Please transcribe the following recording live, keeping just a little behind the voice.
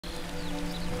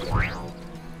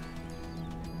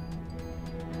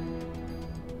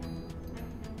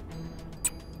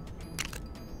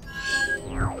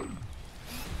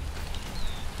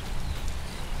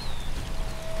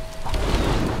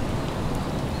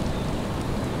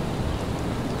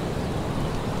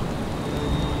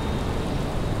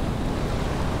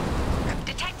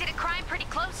Detected a crime pretty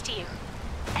close to you.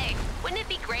 Hey, wouldn't it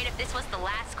be great if this was the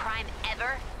last crime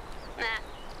ever? Nah,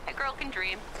 a girl can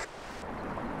dream.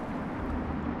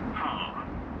 Huh.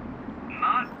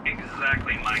 Not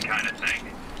exactly my kind of thing.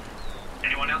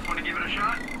 Anyone else want to give it a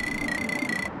shot?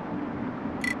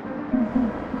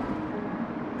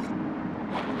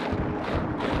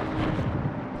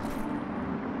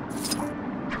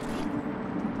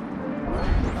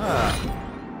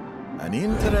 An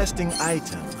interesting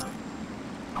item.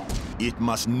 It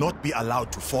must not be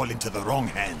allowed to fall into the wrong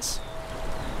hands.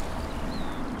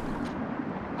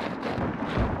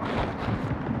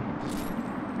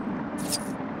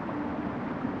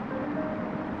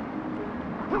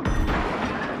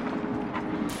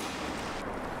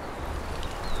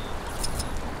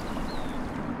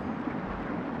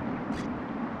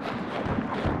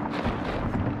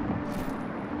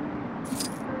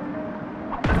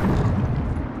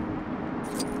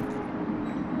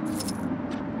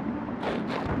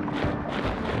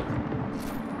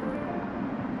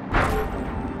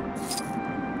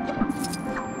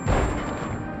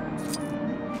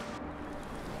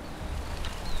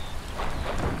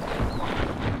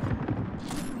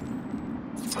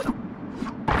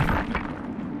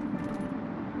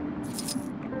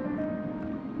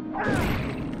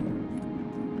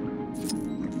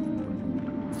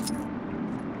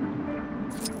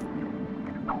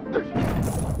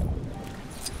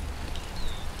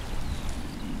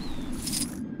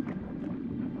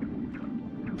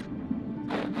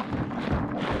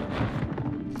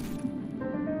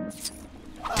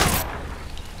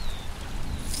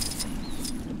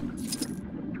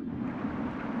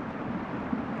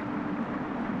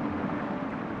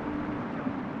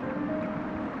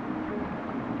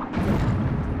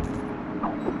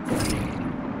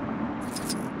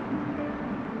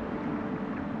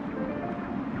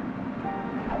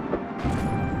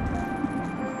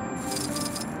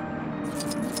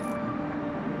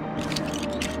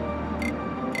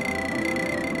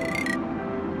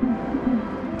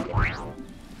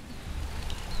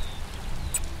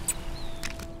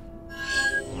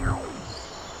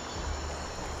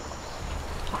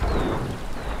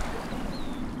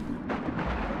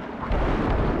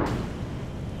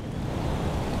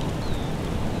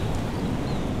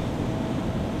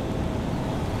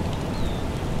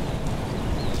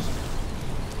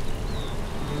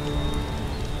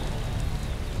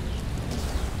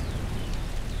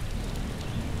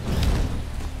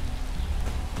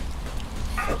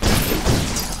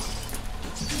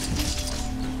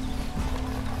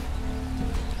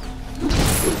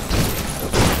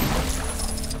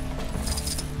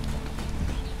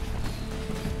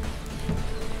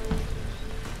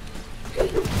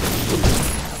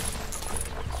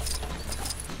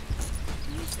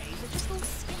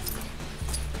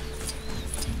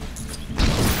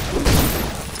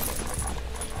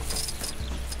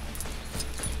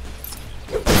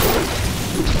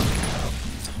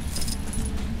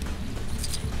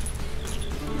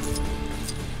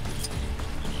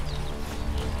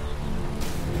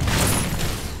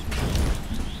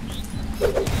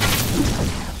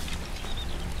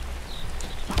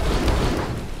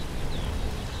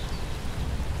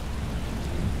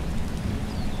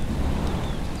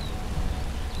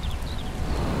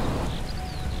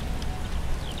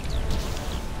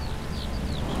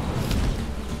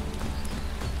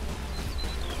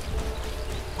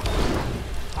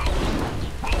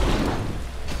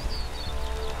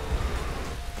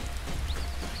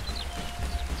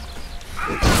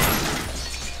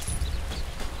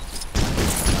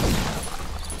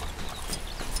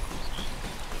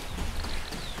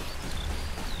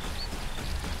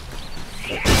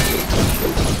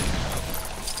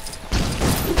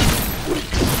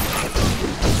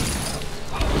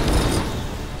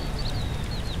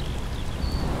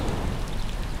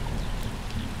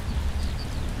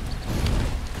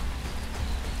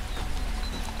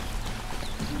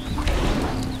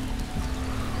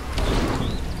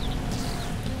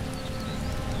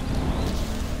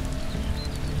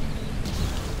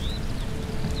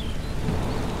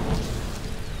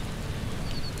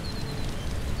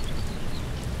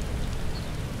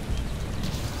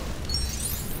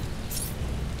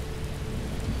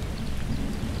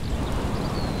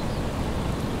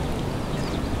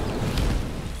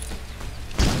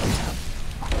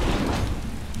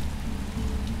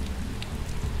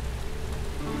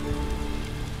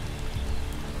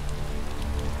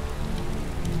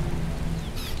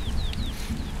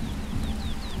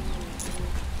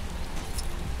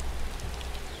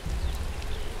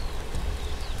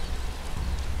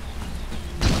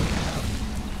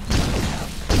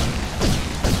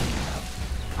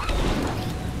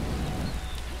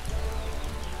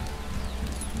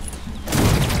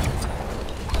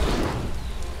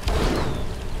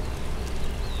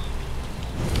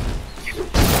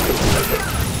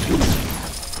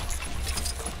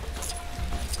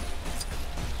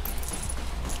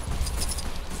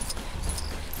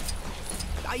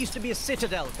 used to be a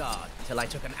citadel guard till I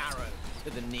took an arrow to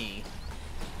the knee.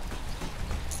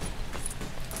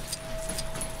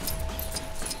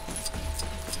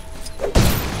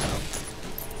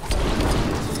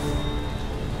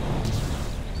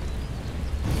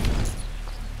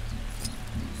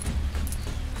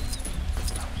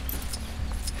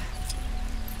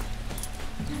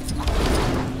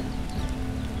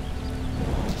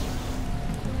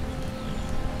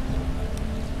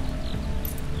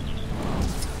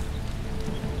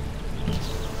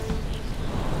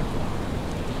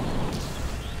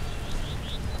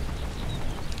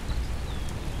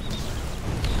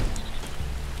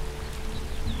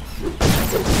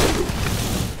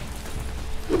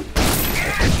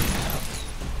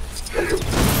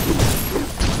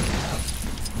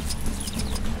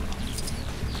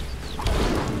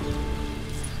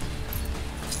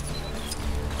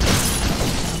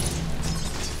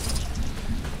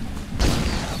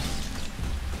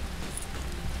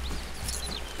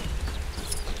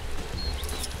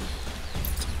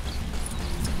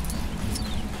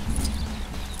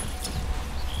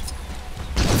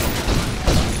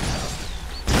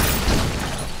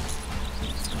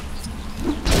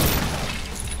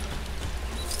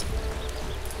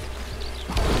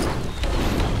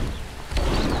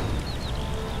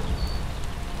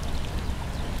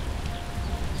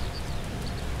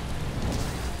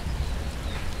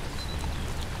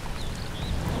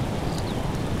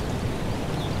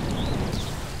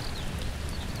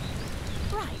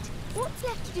 What's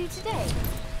left to do today?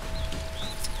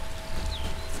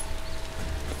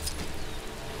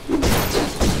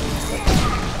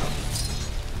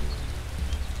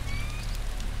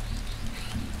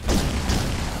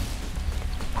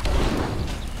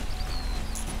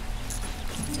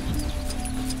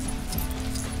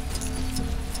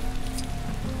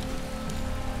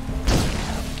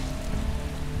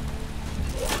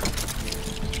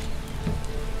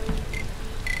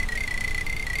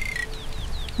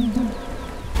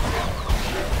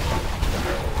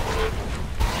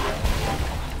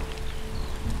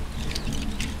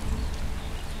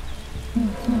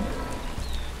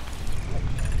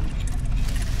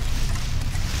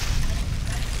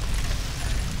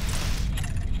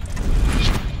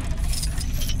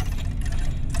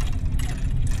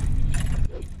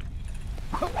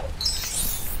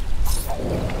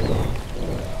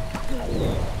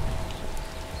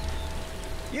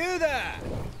 You there!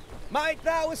 Might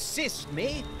thou assist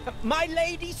me? My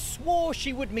lady swore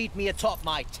she would meet me atop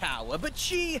my tower, but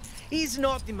she is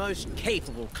not the most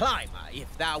capable climber.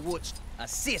 If thou wouldst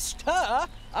assist her,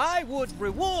 I would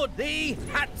reward thee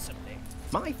handsomely.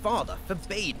 My father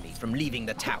forbade me from leaving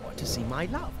the tower to see my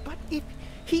love, but if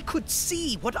he could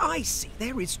see what I see,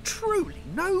 there is truly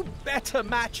no better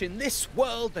match in this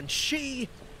world than she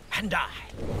and I.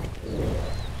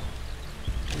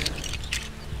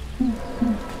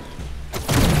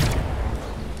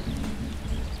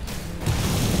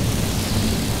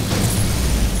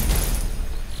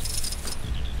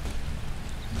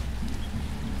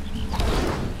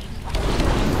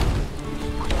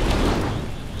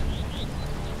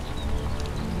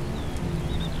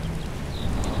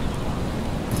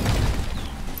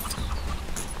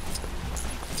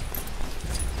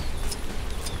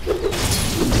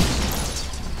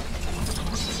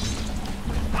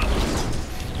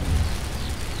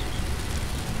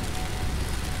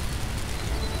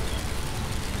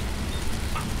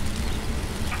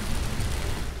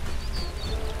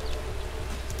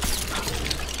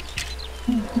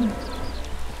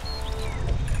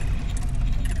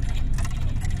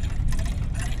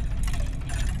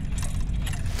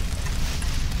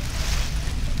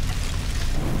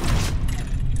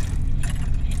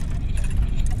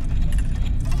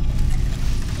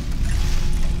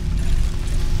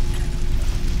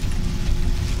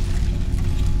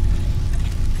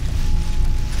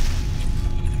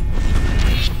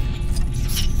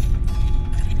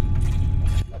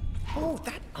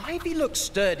 Ivy looks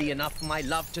sturdy enough for my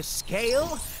love to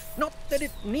scale. Not that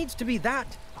it needs to be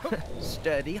that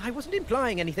sturdy. I wasn't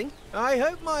implying anything. I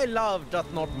hope my love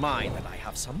doth not mind that I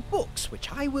have some books which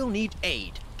I will need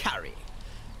aid carrying.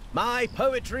 My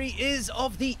poetry is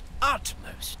of the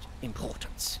utmost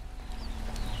importance.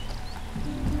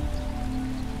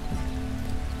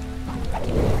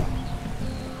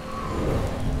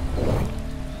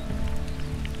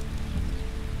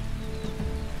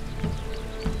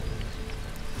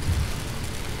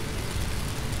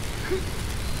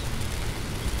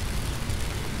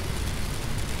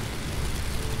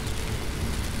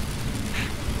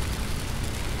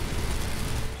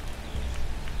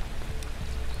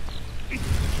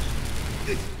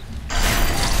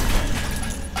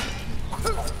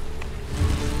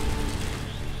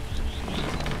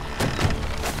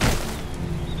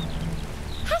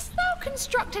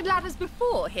 constructed ladders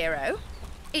before, hero.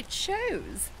 It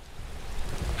shows.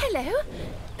 Hello.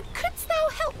 Couldst thou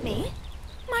help me?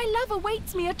 My love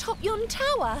awaits me atop yon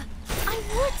tower. I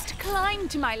would climb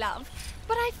to my love,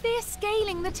 but I fear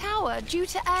scaling the tower due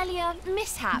to earlier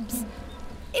mishaps.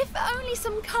 If only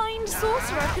some kind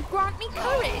sorcerer could grant me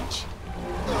courage.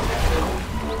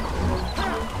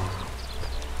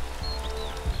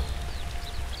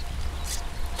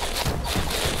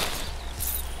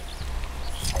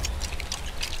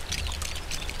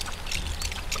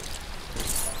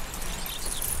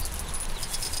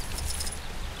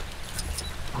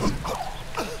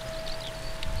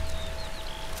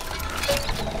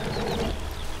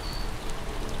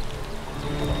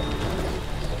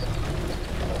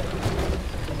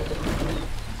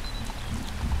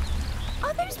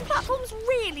 Platforms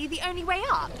really the only way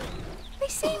up? They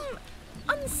seem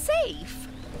unsafe.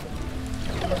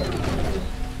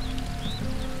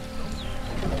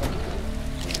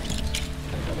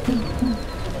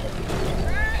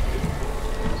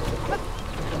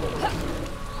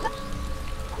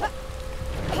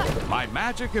 My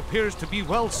magic appears to be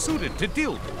well suited to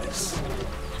deal with this.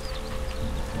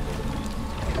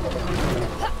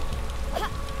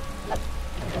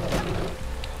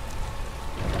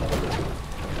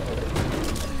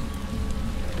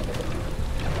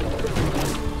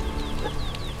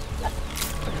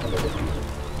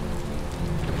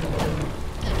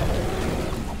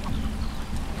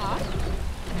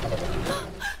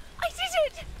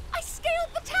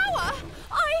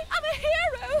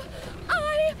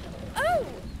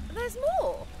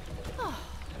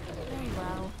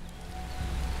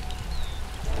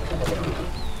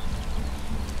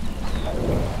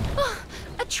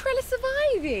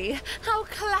 How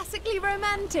classically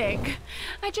romantic.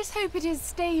 I just hope it is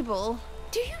stable.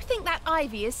 Do you think that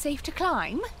ivy is safe to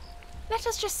climb? Let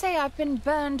us just say I've been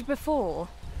burned before.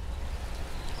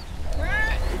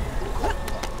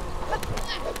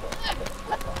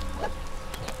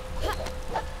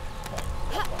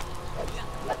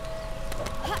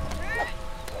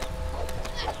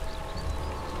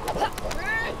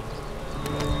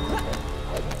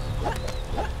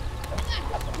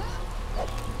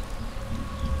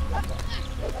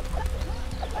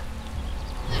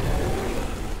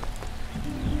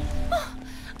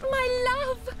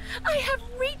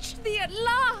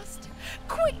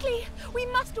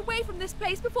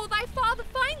 Before thy father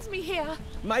finds me here.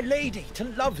 My lady, to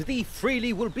love thee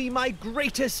freely will be my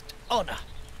greatest honor.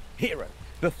 Hero,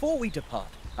 before we depart,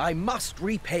 I must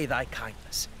repay thy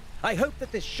kindness. I hope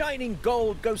that this shining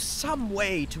gold goes some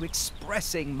way to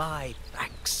expressing my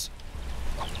thanks.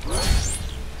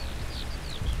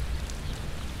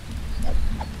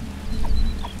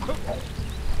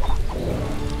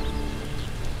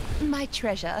 My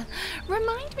treasure,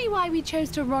 remind me why we chose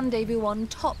to rendezvous on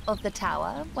top of the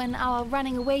tower when our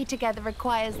running away together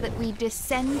requires that we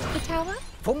descend the tower?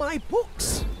 For my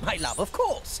books, my love, of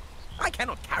course. I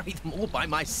cannot carry them all by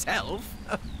myself.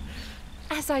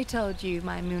 As I told you,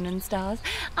 my moon and stars,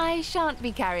 I shan't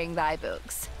be carrying thy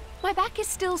books. My back is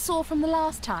still sore from the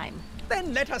last time.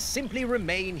 Then let us simply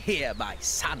remain here, my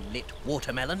sunlit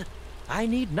watermelon. I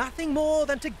need nothing more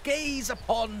than to gaze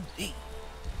upon thee.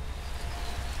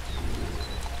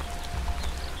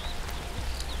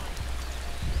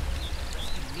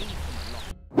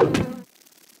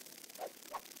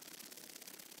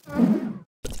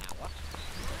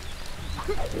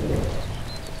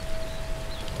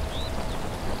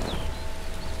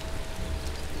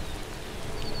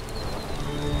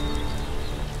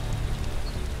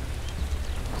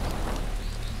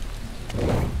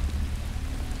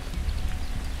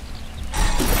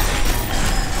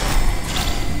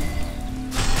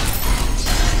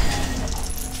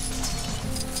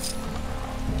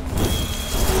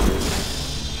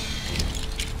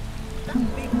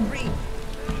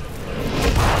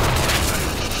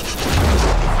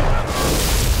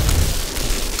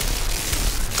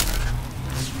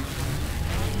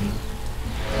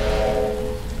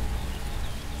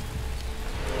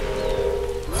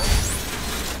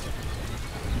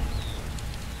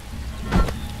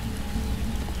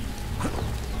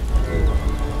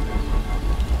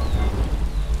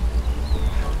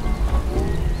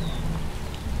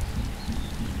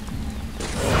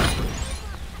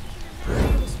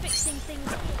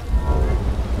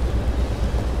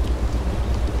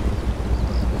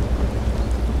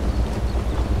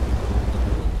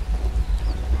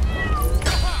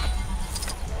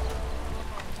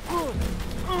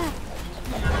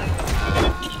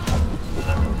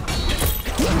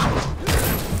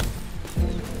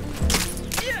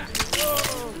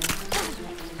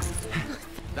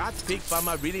 Big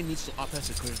Farmer really needs to up her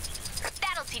security.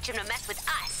 That'll teach him to mess with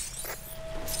us.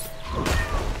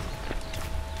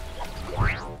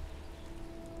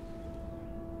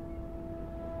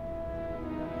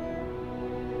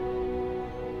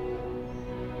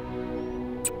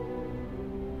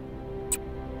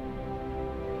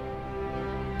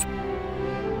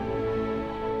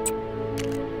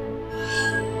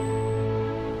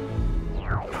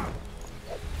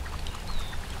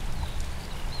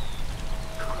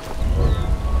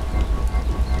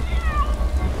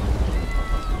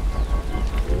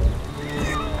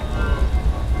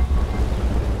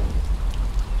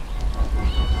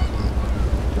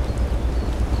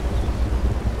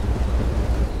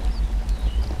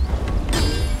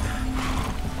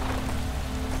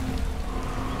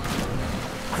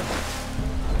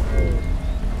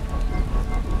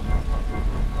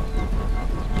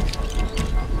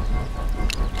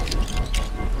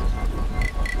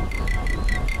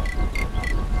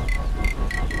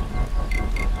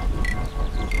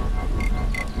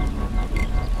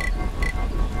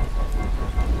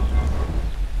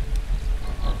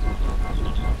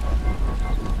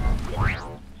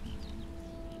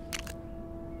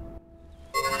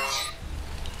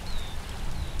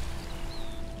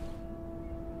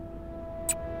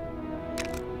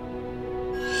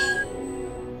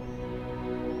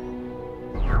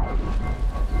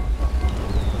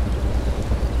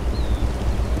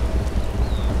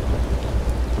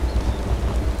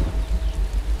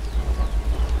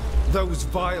 Those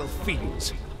vile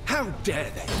fiends! How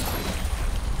dare they!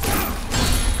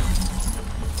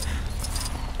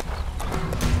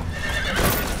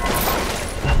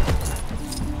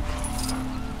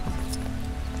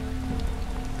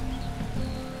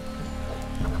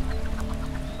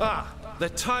 Ah, the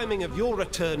timing of your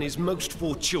return is most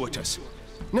fortuitous.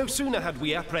 No sooner had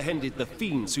we apprehended the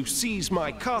fiends who seized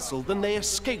my castle than they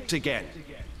escaped again.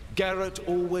 Garrett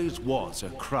always was a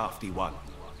crafty one.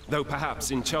 Though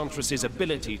perhaps Enchantress's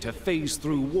ability to phase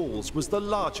through walls was the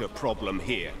larger problem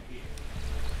here.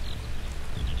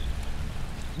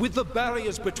 With the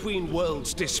barriers between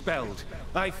worlds dispelled,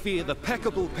 I fear the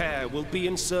peccable pair will be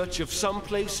in search of some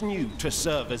place new to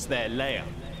serve as their lair.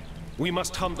 We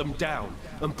must hunt them down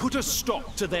and put a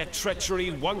stop to their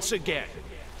treachery once again.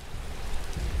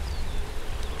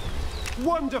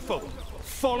 Wonderful!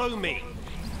 Follow me!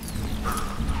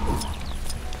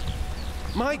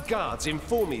 My guards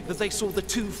inform me that they saw the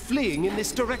two fleeing in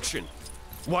this direction.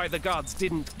 Why the guards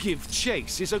didn't give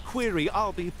chase is a query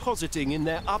I'll be positing in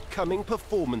their upcoming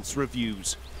performance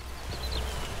reviews.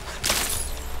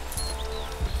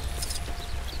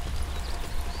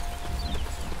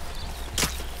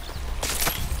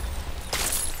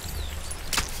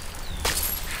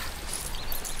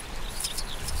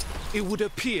 It would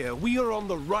appear we are on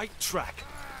the right track.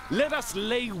 Let us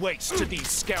lay waste to these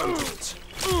scoundrels.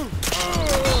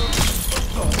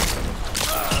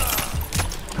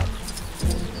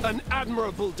 An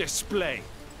admirable display.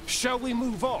 Shall we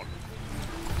move on?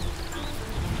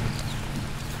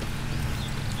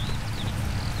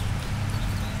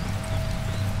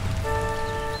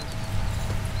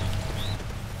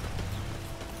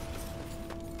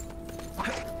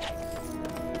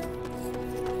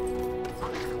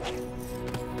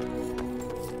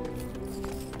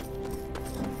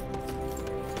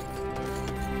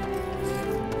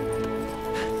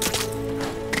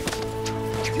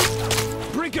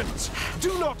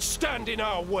 Do not stand in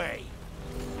our way!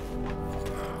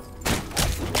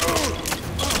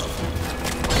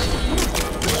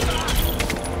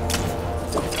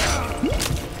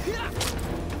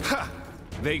 Ha!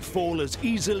 They fall as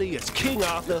easily as King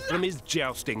Arthur from his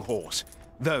jousting horse.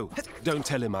 Though, don't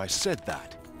tell him I said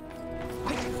that.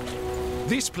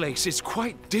 This place is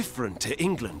quite different to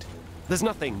England. There's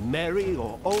nothing merry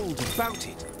or old about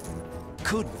it.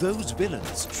 Could those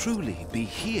villains truly be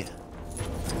here?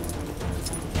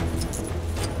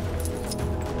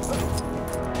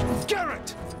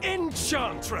 Garrett!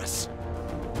 Enchantress!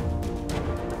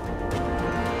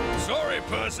 Sorry,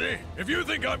 Percy. If you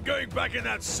think I'm going back in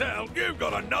that cell, you've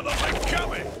got another thing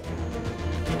coming.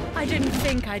 I didn't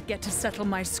think I'd get to settle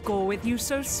my score with you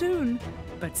so soon.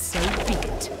 But so be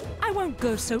it. I won't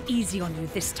go so easy on you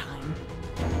this time.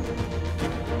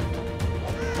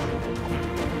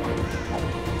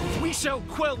 We shall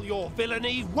quell your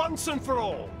villainy once and for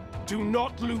all. Do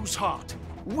not lose heart.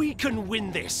 We can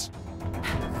win this.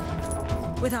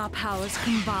 With our powers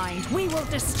combined, we will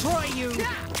destroy you!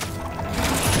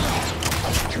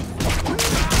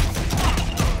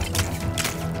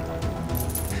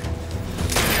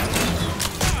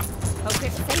 Hope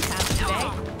it's safe out today.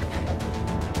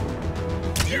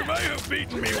 You may have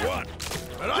beaten me once,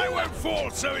 but I won't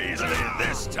fall so easily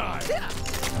this time.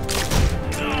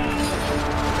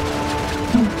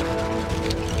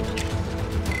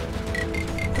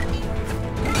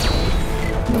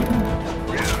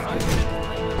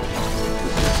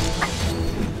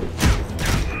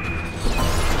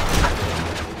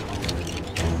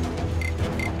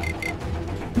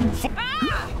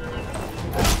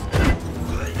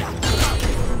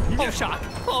 here, Shark.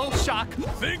 Oh, Shark.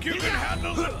 Think you can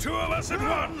handle the two of us at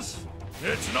once?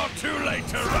 It's not too late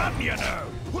to run, you know.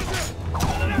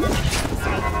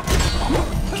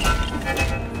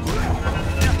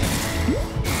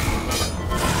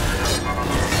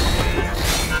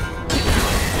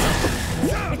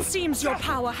 It seems your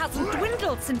power hasn't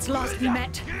dwindled since last we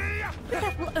met. But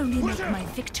that will only make my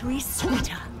victory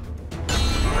sweeter.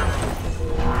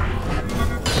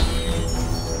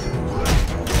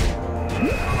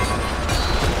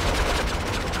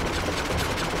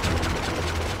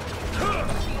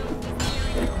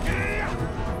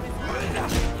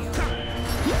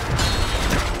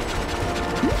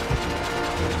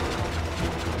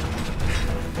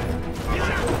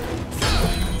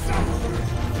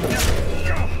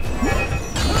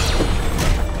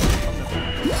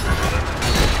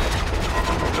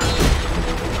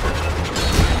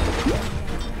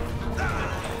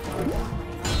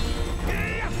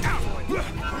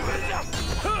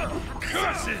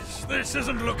 Curses! This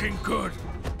isn't looking good.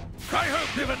 I hope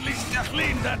they've at least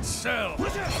cleaned that cell.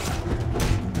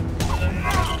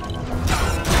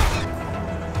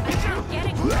 I'm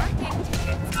getting parking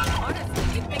tickets.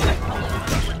 Honestly, you'd think the public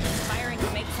were conspiring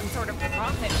to make some sort of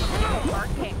profit from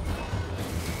parking.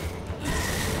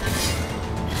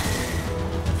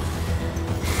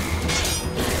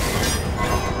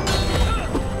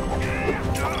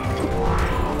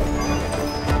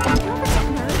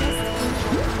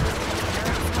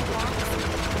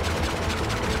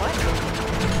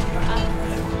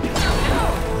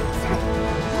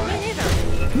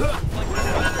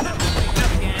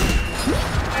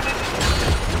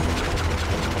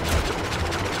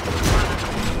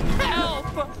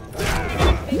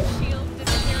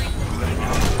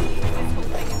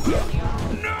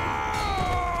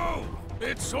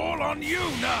 It's all on you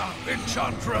now,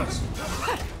 Enchantress!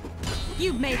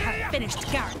 You may have finished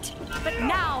Garrett, but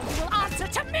now you will answer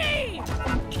to me!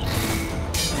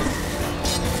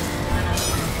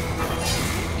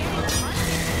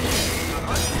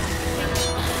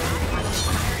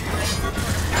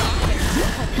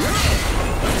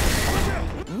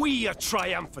 We are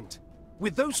triumphant.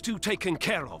 With those two taken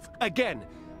care of, again,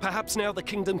 perhaps now the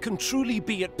kingdom can truly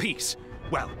be at peace.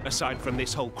 Well, aside from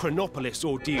this whole Chronopolis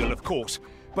ordeal, of course.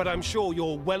 But I'm sure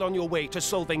you're well on your way to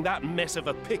solving that mess of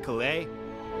a pickle, eh?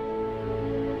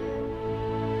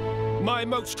 My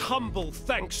most humble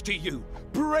thanks to you,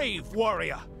 brave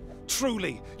warrior.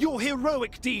 Truly, your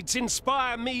heroic deeds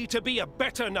inspire me to be a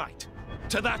better knight.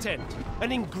 To that end,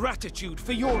 and in gratitude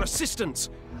for your assistance,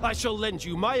 I shall lend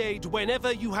you my aid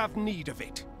whenever you have need of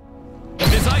it.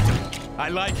 This item, I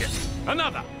like it.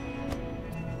 Another.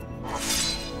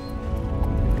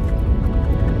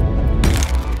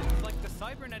 Like the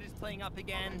cybernet is playing up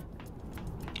again.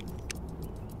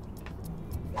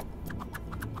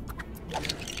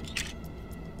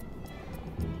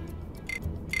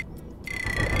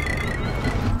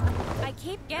 I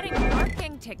keep getting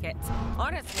parking tickets.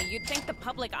 Honestly, you'd think the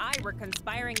public eye were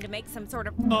conspiring to make some sort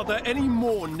of... Are there any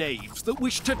more knaves that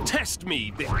wish to test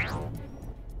me, then?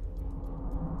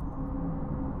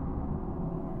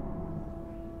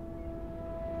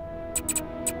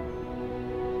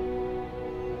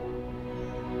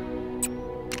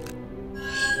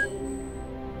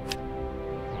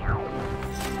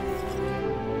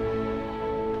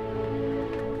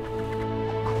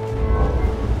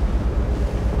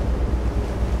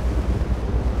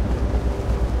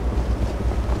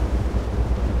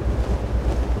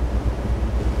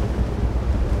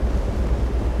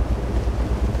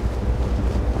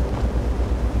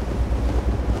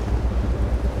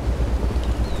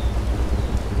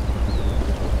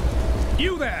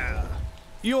 You there!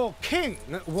 Your king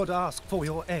would ask for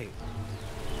your aid.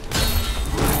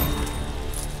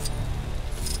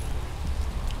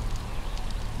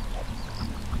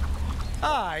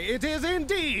 Aye, it is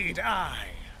indeed I,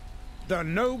 the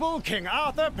noble King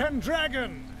Arthur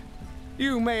Pendragon.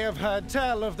 You may have heard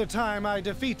tell of the time I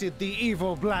defeated the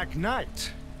evil Black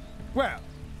Knight. Well,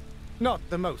 not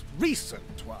the most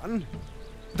recent one.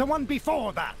 The one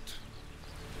before that.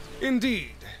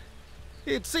 Indeed.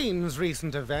 It seems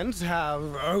recent events have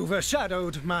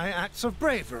overshadowed my acts of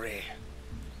bravery.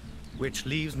 Which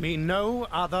leaves me no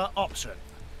other option.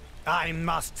 I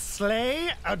must slay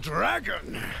a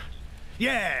dragon!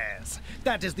 Yes,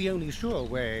 that is the only sure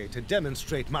way to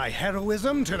demonstrate my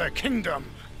heroism to the kingdom.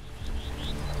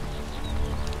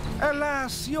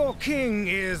 Alas, your king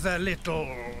is a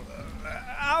little...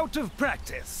 out of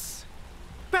practice.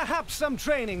 Perhaps some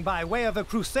training by way of a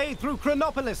crusade through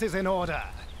Chronopolis is in order.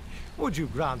 Would you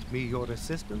grant me your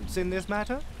assistance in this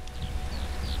matter?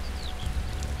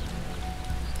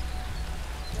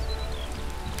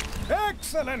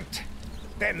 Excellent!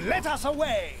 Then let us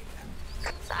away!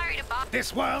 Sorry to bother.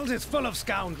 This world is full of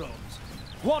scoundrels.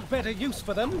 What better use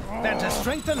for them than to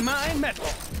strengthen my metal?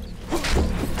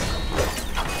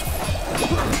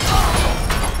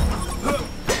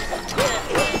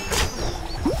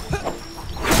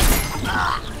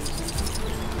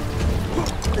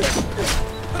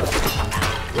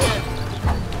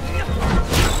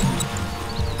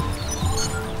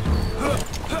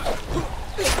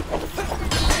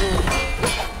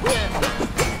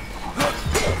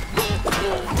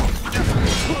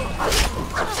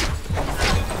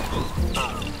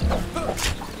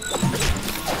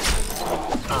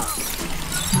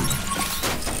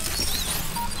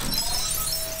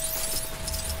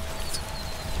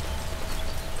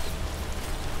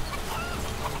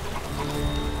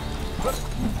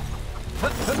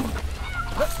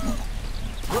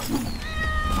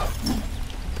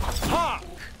 Hark!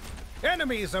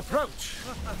 Enemies approach!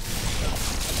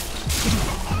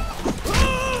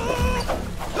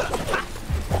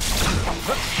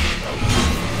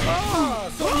 Ah,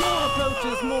 so your approach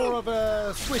is more of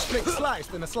a swish-flick-slice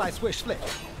than a slice-swish-flick.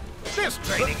 This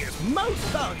training is most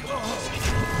valuable.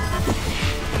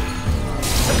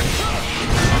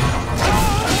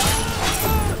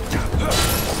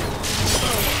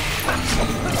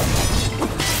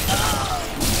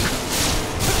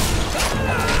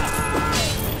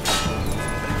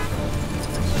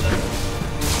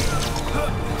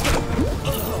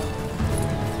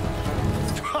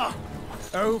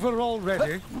 Over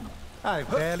already? I've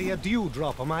barely a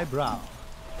dewdrop on my brow.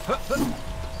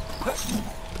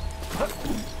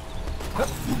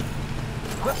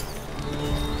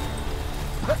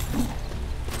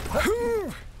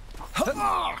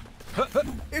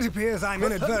 It appears I'm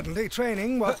inadvertently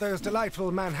training what those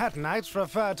delightful Manhattanites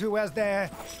refer to as their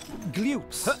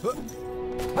glutes.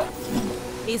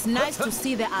 It's nice to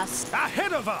see the ass.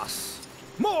 Ahead of us!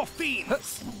 More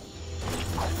fiends!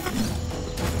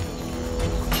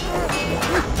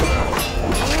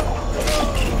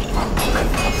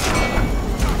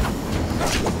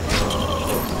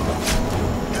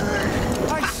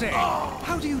 I say,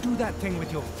 how do you do that thing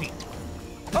with your feet?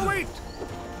 Oh wait!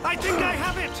 I think I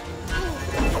have it!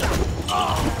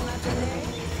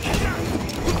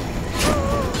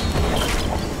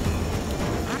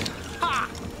 Ha!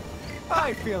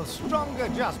 I feel stronger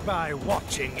just by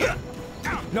watching you.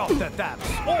 Not that that's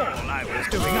all I was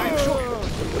doing, I'm sure.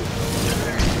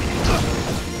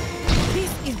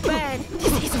 This is bad.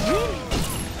 This is really...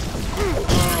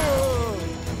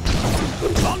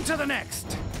 On to the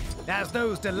next. As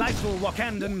those delightful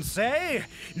Wakandans say,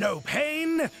 no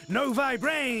pain, no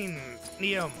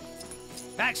vibranium.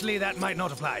 Actually, that might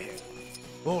not apply here.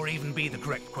 Or even be the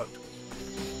correct quote.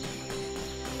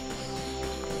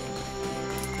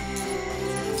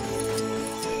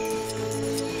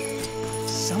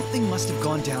 Something must have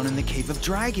gone down in the Cave of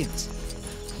Dragons.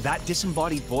 That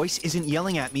disembodied voice isn't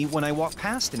yelling at me when I walk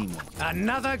past anymore.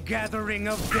 Another gathering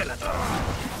of villains.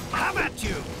 How about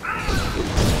you?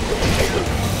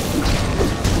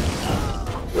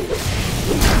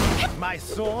 My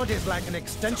sword is like an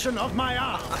extension of my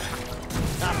arm.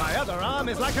 And my other arm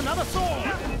is like another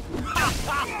sword.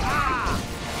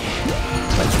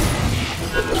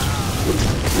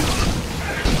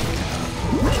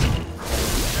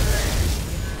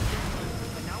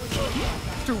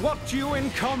 To watch you in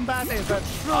combat is a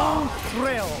true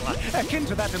thrill, akin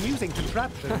to that amusing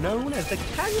contraption known as the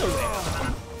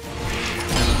kangaroo.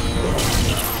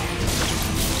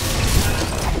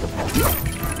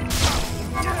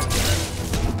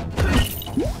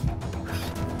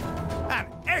 An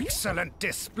excellent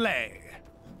display.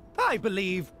 I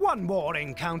believe one more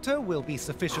encounter will be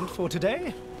sufficient for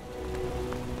today.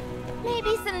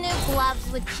 Maybe some new gloves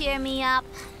would cheer me up.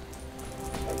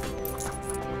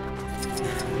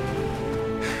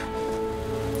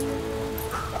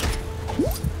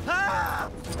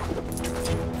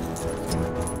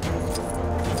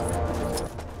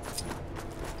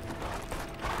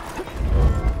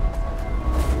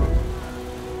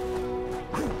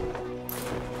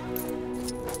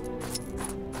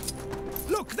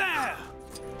 Look there!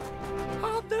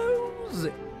 Are those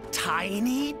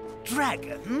tiny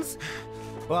dragons?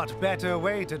 What better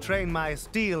way to train my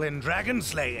steel in dragon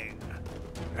slaying?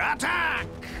 Attack!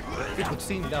 It would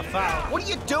seem the foul. What are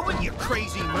you doing, you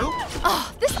crazy moot?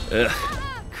 Oh, this... Ugh.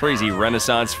 Crazy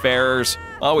Renaissance farers.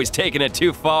 Always taking it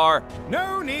too far.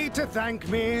 No need to thank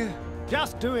me.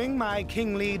 Just doing my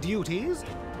kingly duties.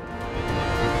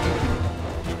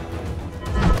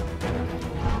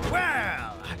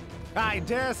 Well, I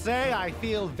dare say I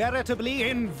feel veritably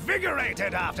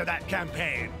invigorated after that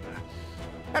campaign.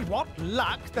 And what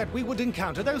luck that we would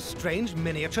encounter those strange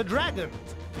miniature dragons.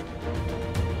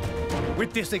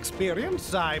 With this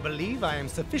experience, I believe I am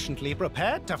sufficiently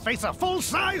prepared to face a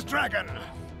full-size dragon.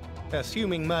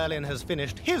 Assuming Merlin has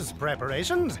finished his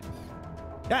preparations.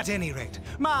 At any rate,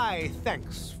 my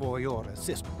thanks for your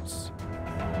assistance.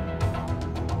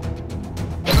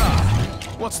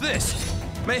 What's this?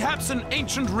 Mayhaps an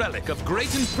ancient relic of great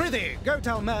Prithee, go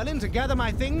tell Merlin to gather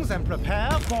my things and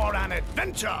prepare for an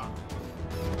adventure!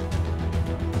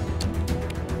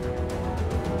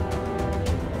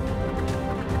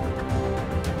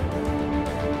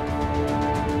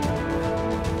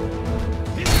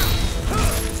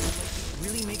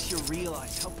 Really makes you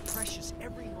realize how precious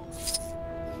every moment.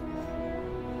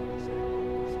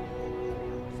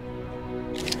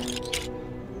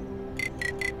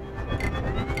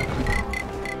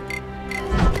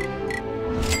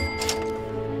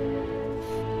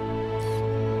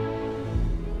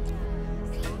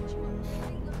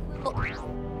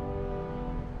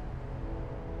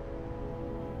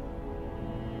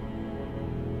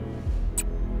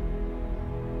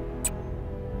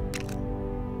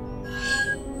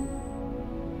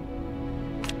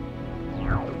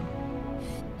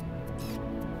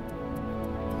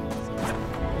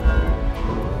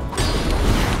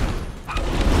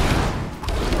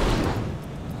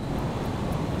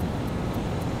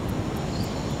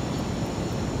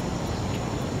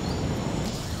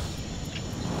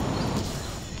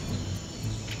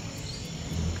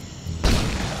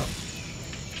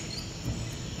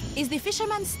 Is the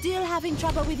fisherman still having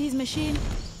trouble with his machine?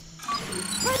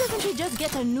 Why doesn't he just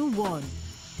get a new one?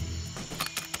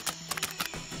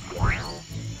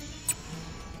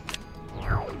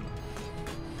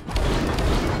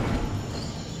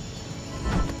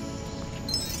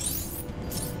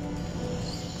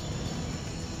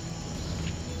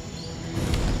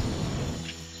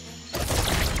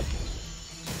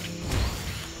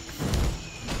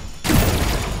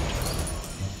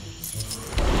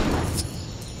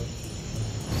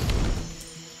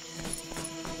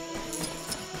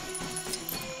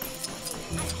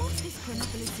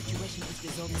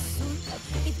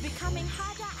 It's becoming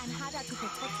harder and harder to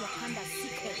protect Wakanda's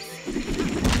secrets.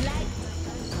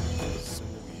 So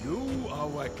you are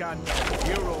Wakanda's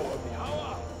hero of the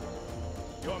hour?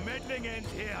 Your meddling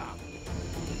ends here.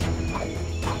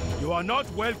 You are not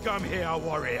welcome here,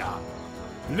 warrior.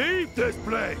 Leave this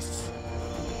place.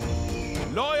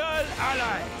 Loyal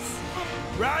allies,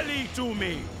 rally to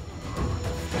me.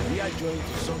 We are joined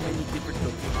to so many different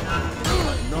locations,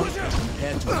 but not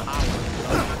compared to our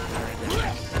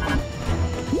paradise.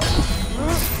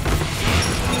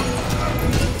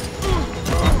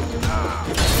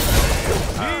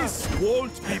 This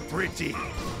won't be pretty.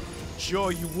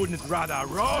 Sure you wouldn't rather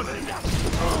run? You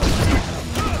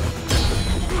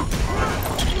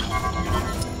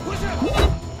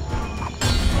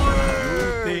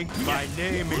think my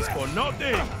name is for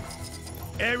nothing?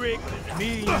 Eric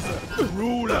means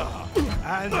ruler,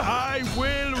 and I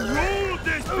will rule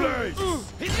this place!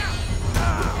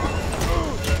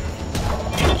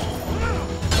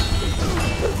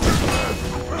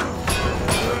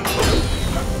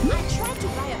 I tried to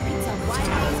buy a pizza while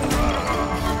I was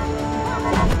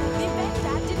in the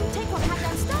vendor didn't take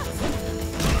Wakanda's stuff.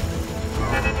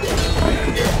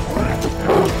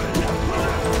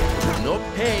 No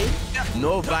pain,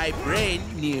 no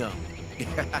vibranium.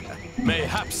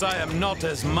 Mayhaps I am not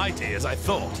as mighty as I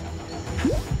thought.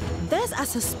 There's a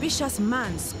suspicious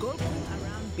man skulking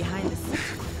around behind the city.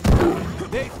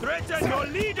 They threaten your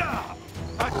leader!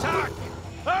 Attack!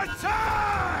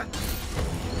 Attack!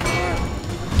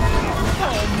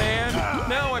 Oh man,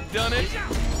 now I've done it.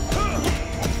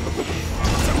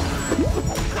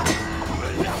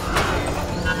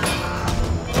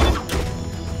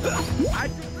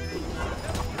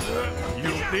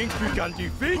 You think you can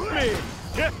defeat me?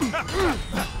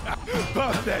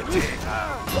 Pathetic!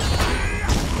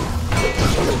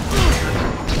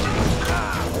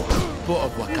 People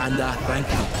of Wakanda, thank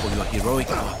you for your heroic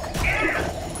work.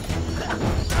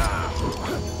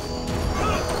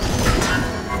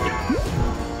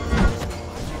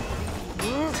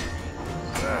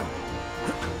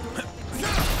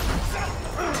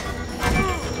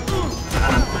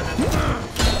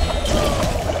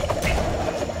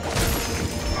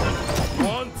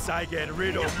 Once I get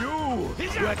rid of you,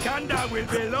 Wakanda will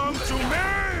belong to me!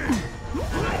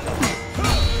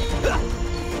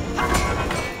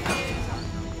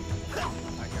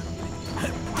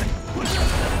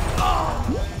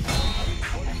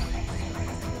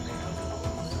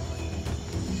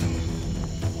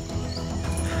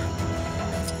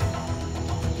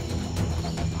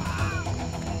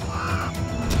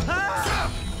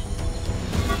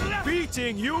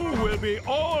 Beating you will be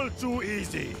all too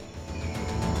easy.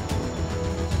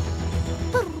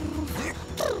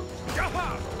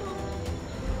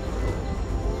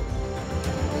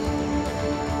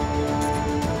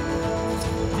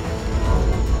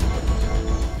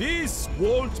 This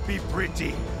won't be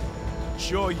pretty.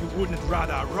 Sure you wouldn't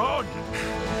rather run?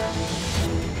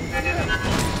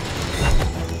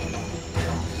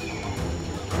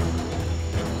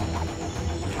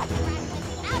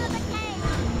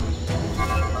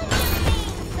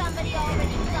 Somebody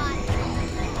already got it.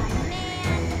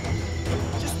 Man.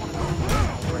 Just want to go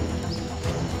already.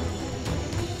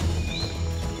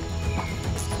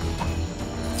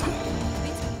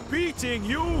 Beating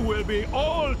you will be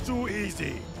all too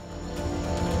easy.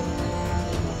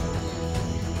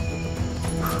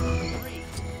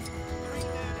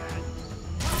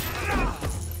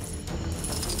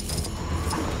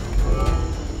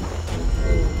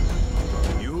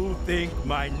 You think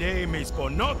my name is for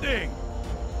nothing?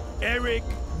 Eric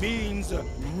means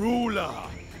ruler,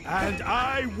 and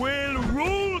I will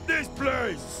rule this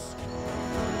place!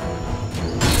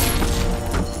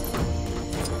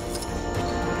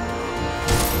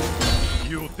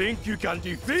 You think you can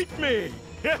defeat me?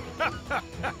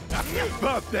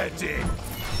 Pathetic!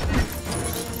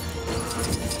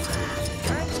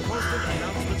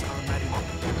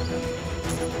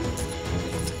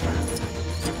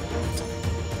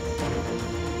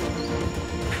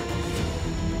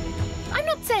 I'm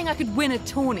not saying I could win a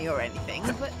tourney or anything,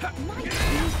 but my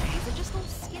Tuesdays are just all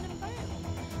skin and bone.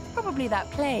 Probably that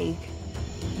plague.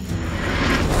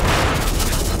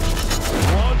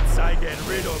 Once I get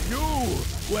rid of you,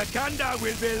 Wakanda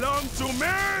will belong to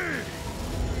me!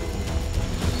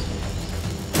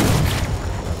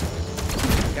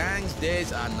 Gang's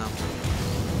days are numbered.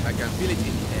 I can feel it in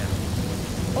the air.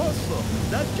 Also,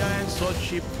 that giant sword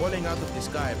ship falling out of the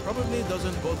sky probably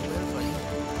doesn't bode well for you.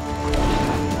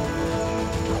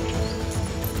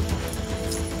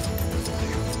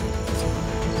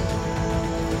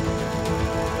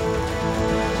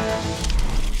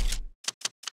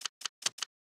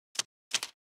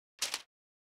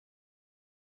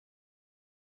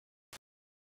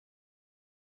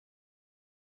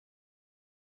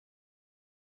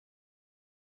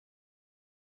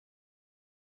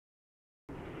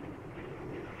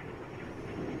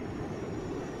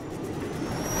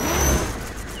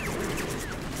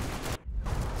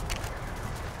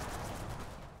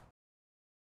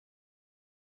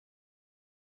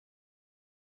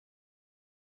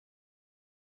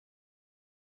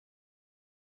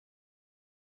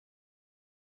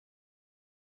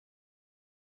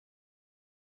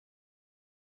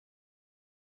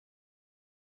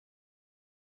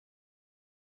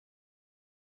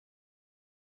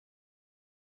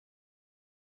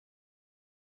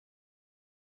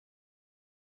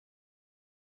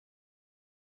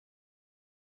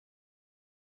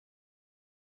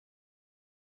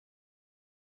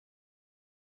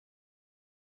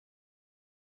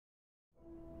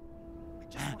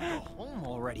 Just want to go home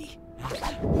already.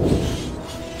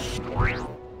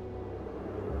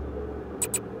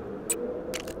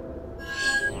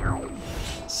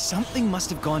 Something must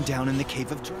have gone down in the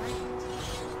Cave of Dragons.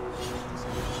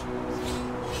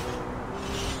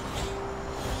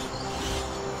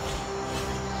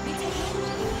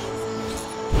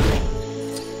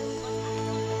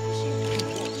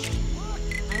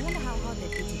 I wonder how hard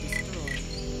they'd be to destroy.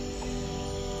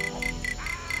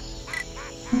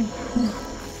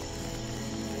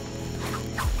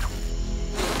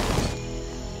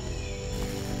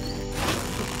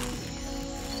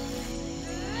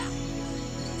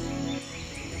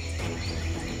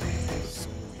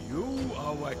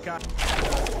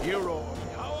 Hero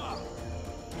power!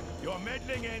 Your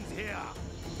meddling ends here.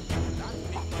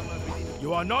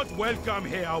 You are not welcome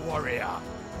here, warrior.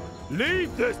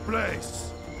 Leave this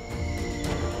place.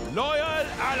 Loyal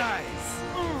allies,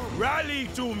 rally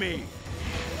to me.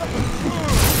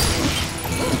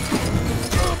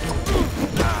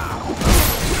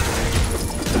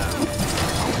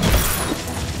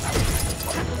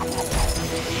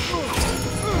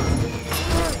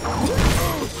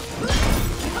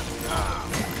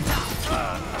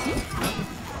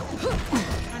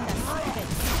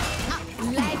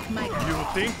 You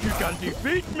think you can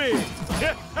defeat me?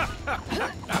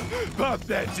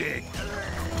 Pathetic!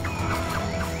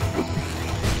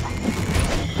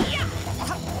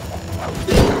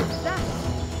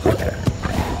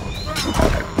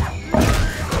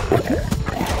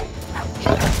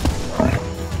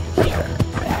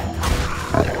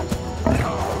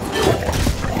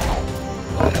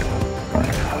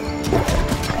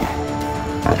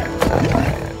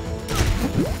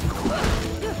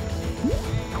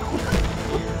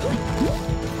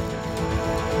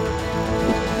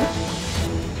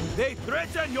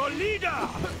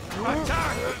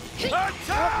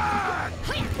 Attack!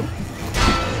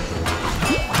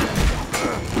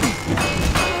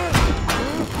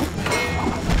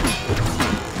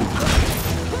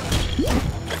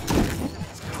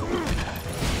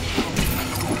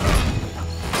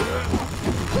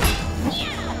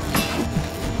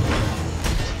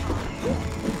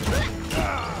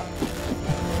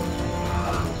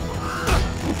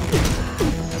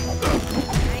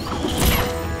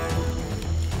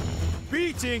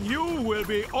 Beating you will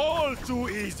be all too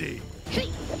easy.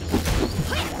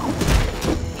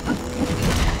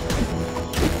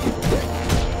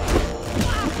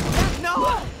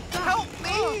 No! Help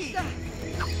me!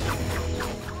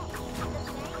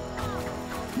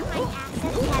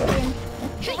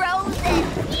 Frozen!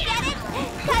 Get it?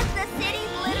 Because the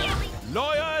city's literally...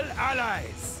 Loyal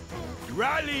allies,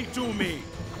 rally to me.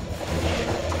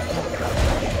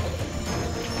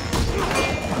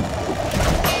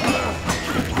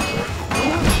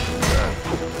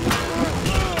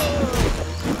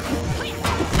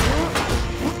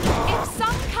 If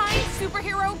some kind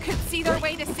superhero could see their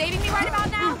way to saving me right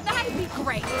about now, that'd be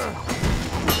great.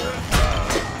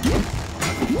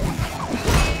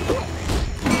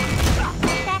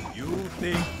 You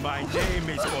think my name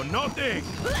is for nothing?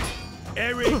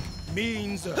 Eric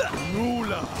means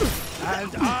ruler,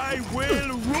 and I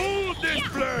will rule this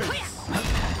place!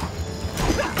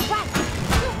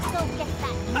 Go get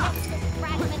that Nexus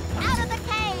fragment out of the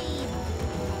cave!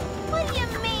 What do you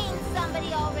mean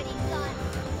somebody already done?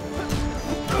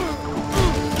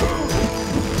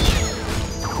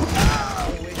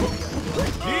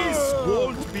 This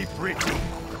won't be pretty.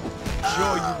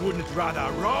 Sure you wouldn't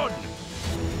rather run?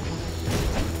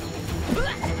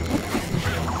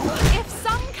 If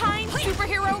some kind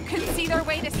superhero could see their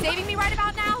way to saving me right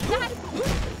about now, that'd...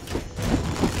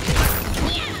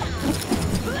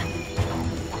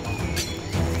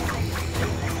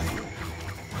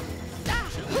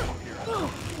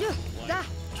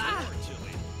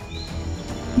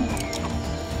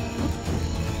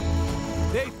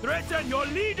 They threaten your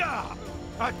leader!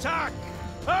 Attack!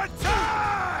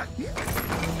 Attack!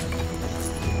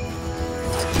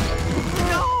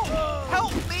 No!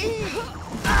 Help me!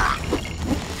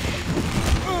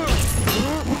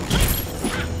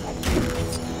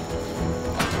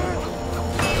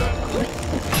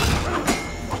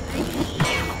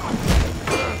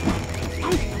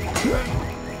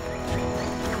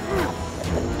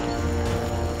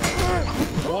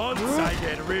 Once I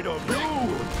get rid of you,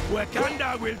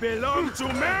 Wakanda will belong to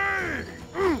me!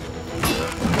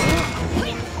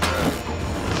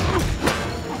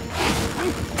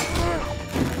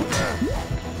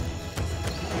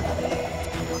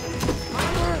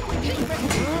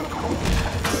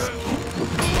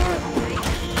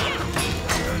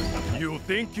 You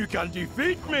think you can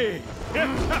defeat me?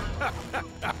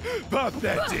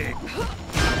 Pathetic!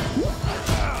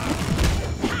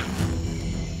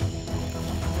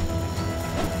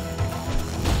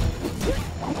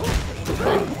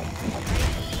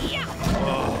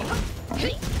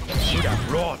 Should have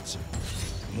brought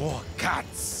more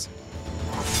cats.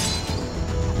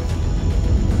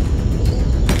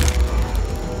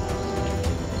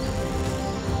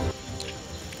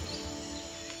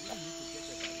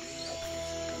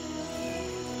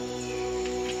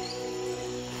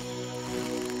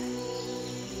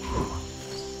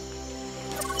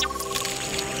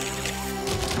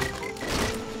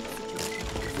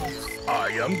 I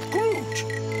am Groot.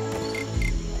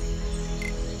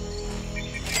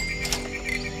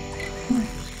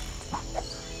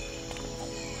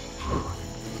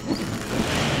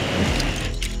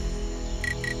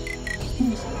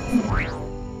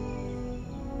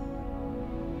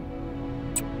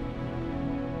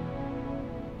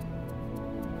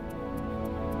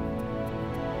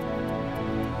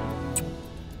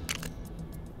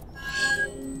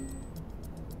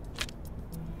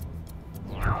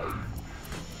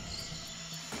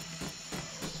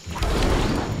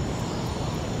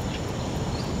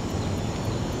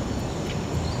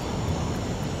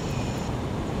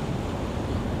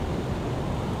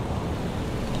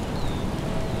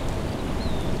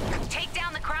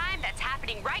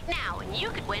 right now, and you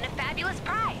could win a fabulous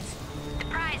prize. The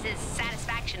prize is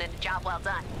satisfaction and a job well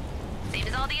done. Same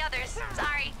as all the others.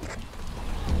 Sorry.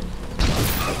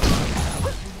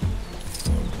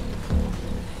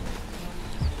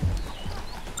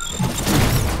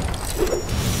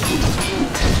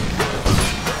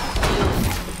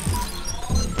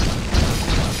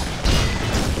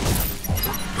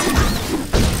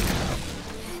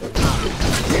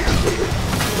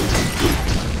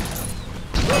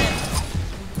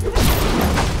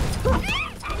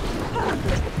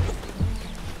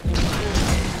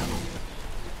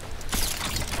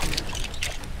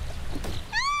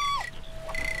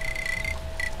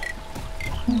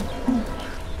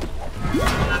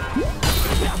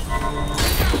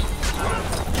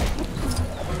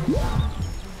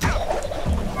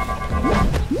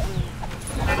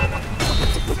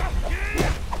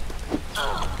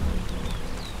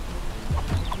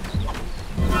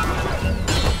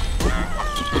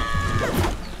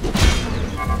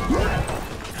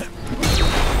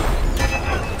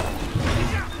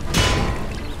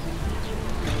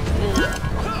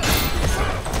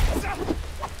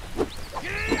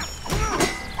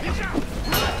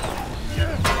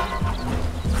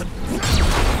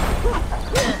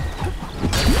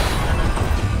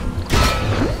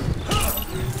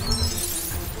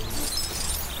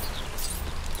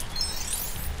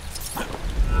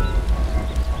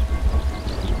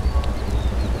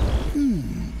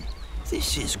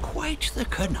 This is quite the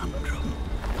conundrum.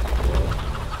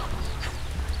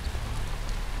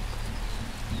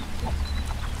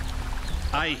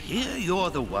 I hear you're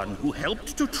the one who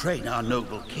helped to train our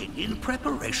noble king in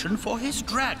preparation for his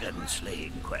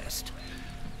dragon-slaying quest.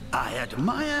 I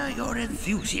admire your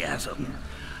enthusiasm,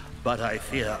 but I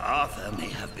fear Arthur may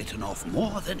have bitten off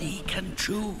more than he can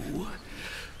chew.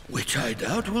 Which I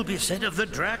doubt will be said of the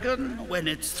dragon when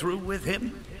it's through with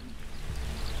him.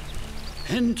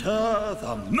 Enter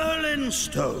the Merlin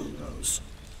Stones,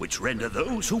 which render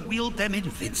those who wield them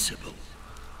invincible.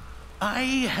 I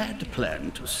had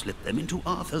planned to slip them into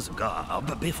Arthur's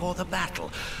garb before the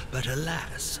battle, but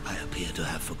alas, I appear to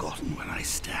have forgotten where I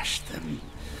stashed them.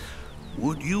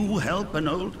 Would you help an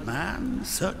old man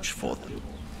search for them?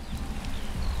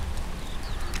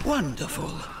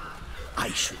 Wonderful. I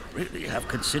should really have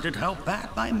considered how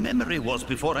bad my memory was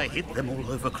before I hid them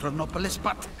all over Chronopolis,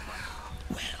 but,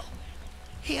 well,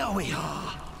 here we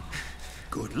are.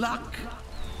 Good luck.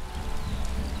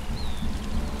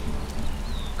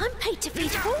 I'm paid to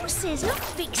feed horses, not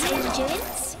fix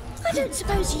engines. I don't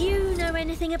suppose you know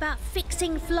anything about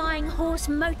fixing flying horse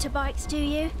motorbikes, do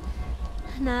you?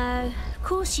 No, of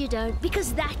course you don't,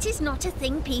 because that is not a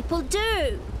thing people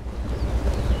do.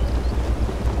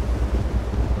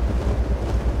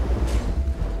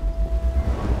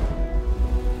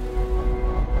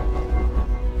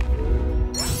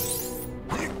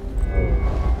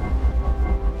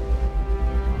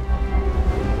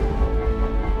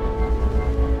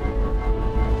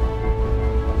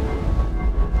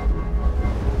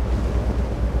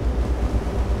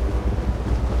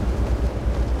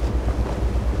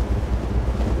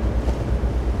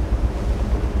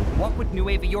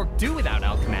 York do without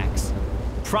Alchemax?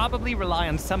 Probably rely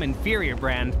on some inferior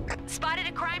brand. Spotted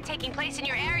a crime taking place in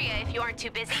your area if you aren't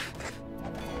too busy.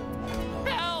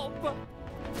 Help!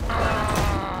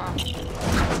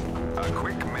 A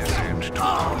quick message to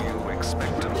all you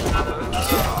expectant mothers,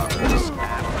 fathers,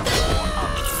 and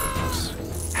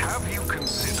others. Have you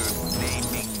considered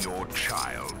naming your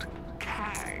child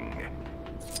Kang?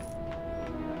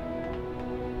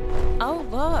 Oh,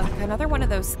 look, another one of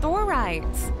those Thor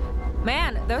rides.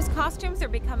 Man, those costumes are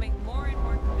becoming more and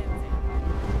more convincing.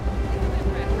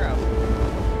 Even retro.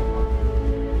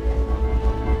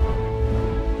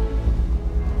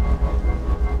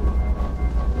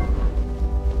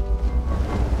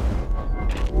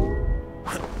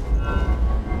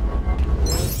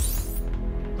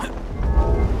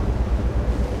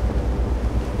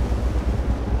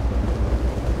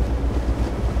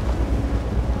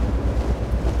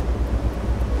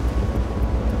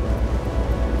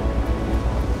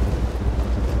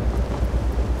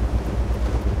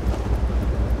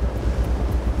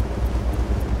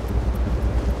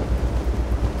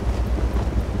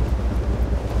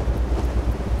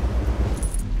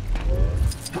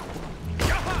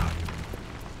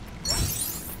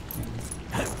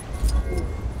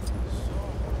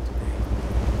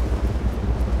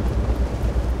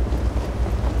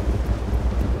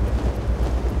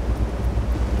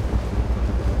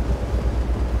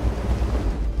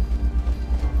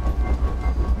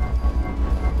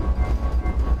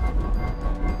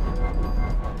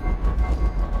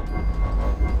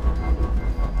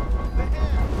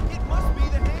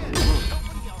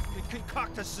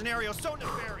 Scenario so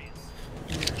nefarious.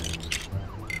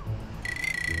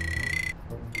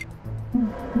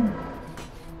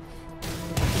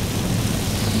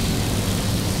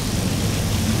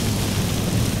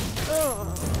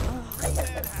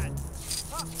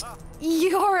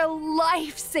 You're a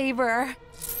lifesaver.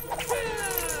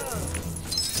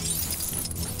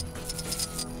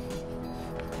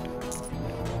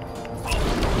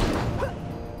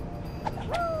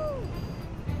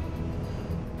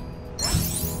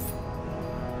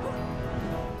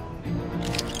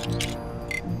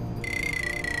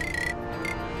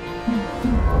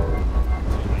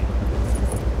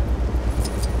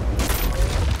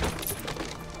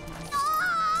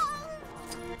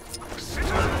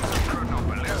 Citizens of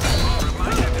Chronopolis are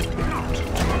reminded not to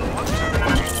unwanted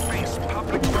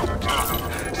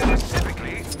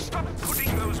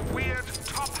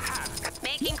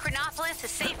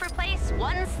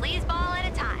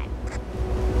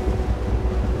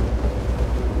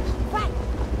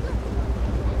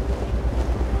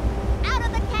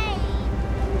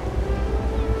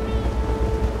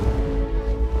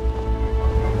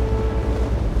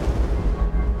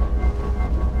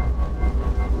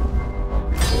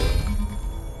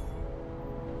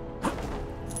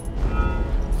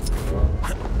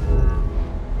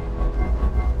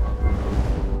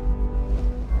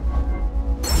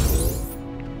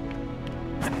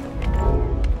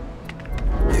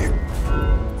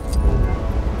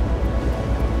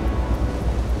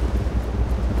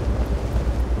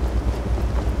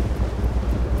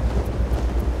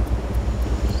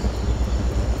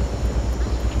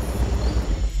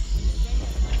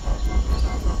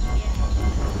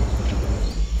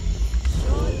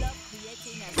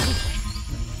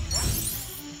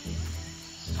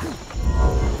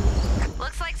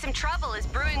some trouble is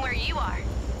brewing where you are.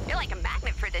 You're like a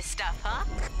magnet for this stuff, huh?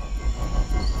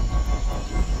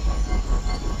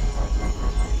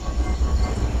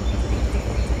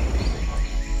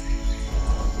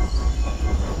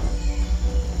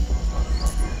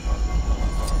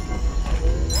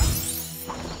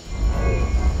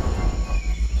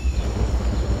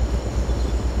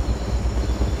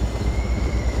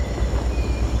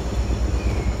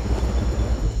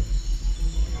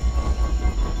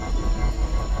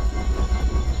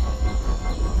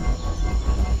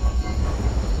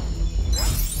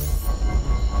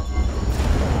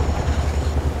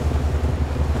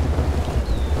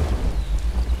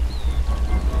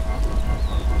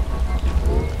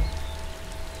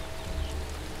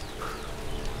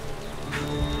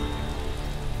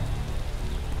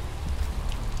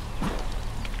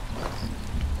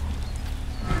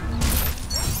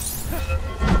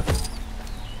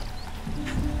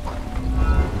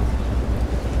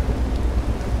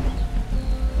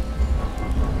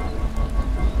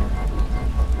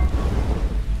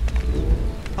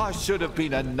 I should have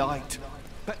been a knight.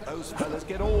 Bet those fellas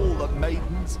get all the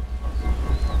maidens.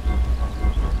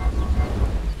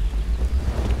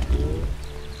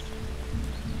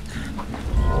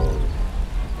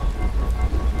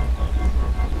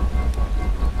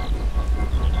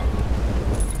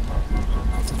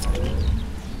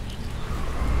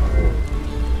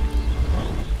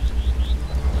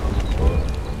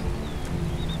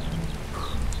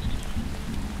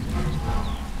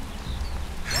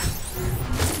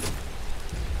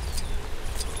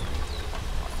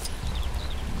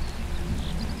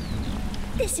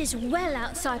 This is well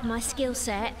outside my skill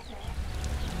set.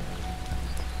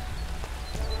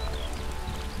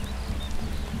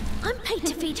 I'm paid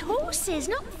to feed horses,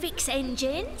 not fix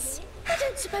engines. I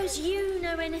don't suppose you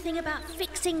know anything about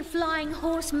fixing flying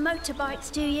horse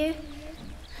motorbikes, do you?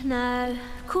 No,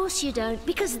 of course you don't,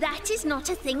 because that is not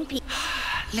a thing people...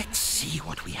 Let's see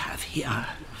what we have here.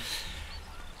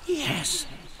 Yes,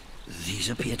 these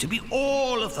appear to be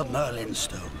all of the Merlin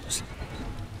stones.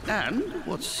 And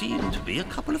what seem to be a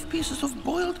couple of pieces of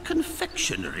boiled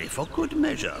confectionery for good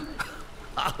measure.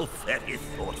 How very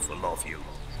thoughtful of you.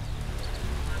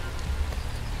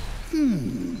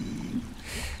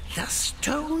 The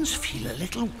stones feel a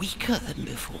little weaker than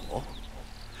before.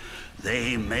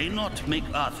 They may not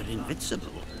make Arthur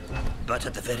invincible, but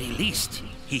at the very least,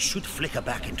 he should flicker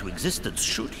back into existence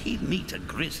should he meet a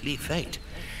grisly fate.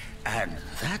 And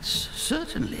that's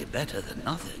certainly better than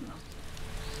nothing.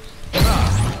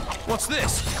 What's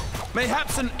this?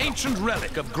 Mayhaps an ancient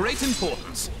relic of great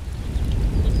importance.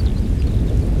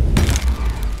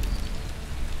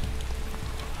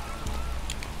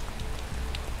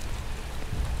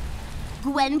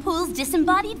 Gwenpool's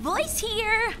disembodied voice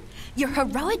here! Your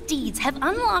heroic deeds have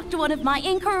unlocked one of my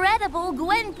incredible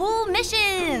Gwenpool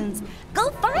missions! Go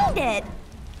find it!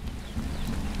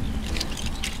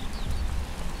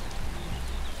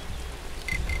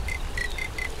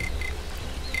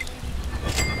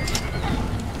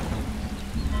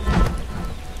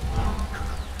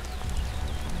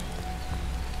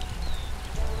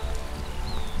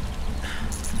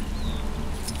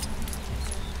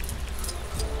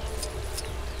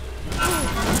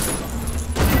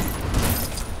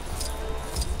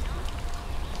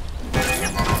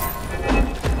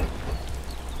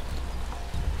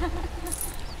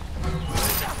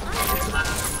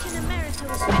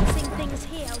 Fixing things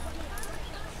here.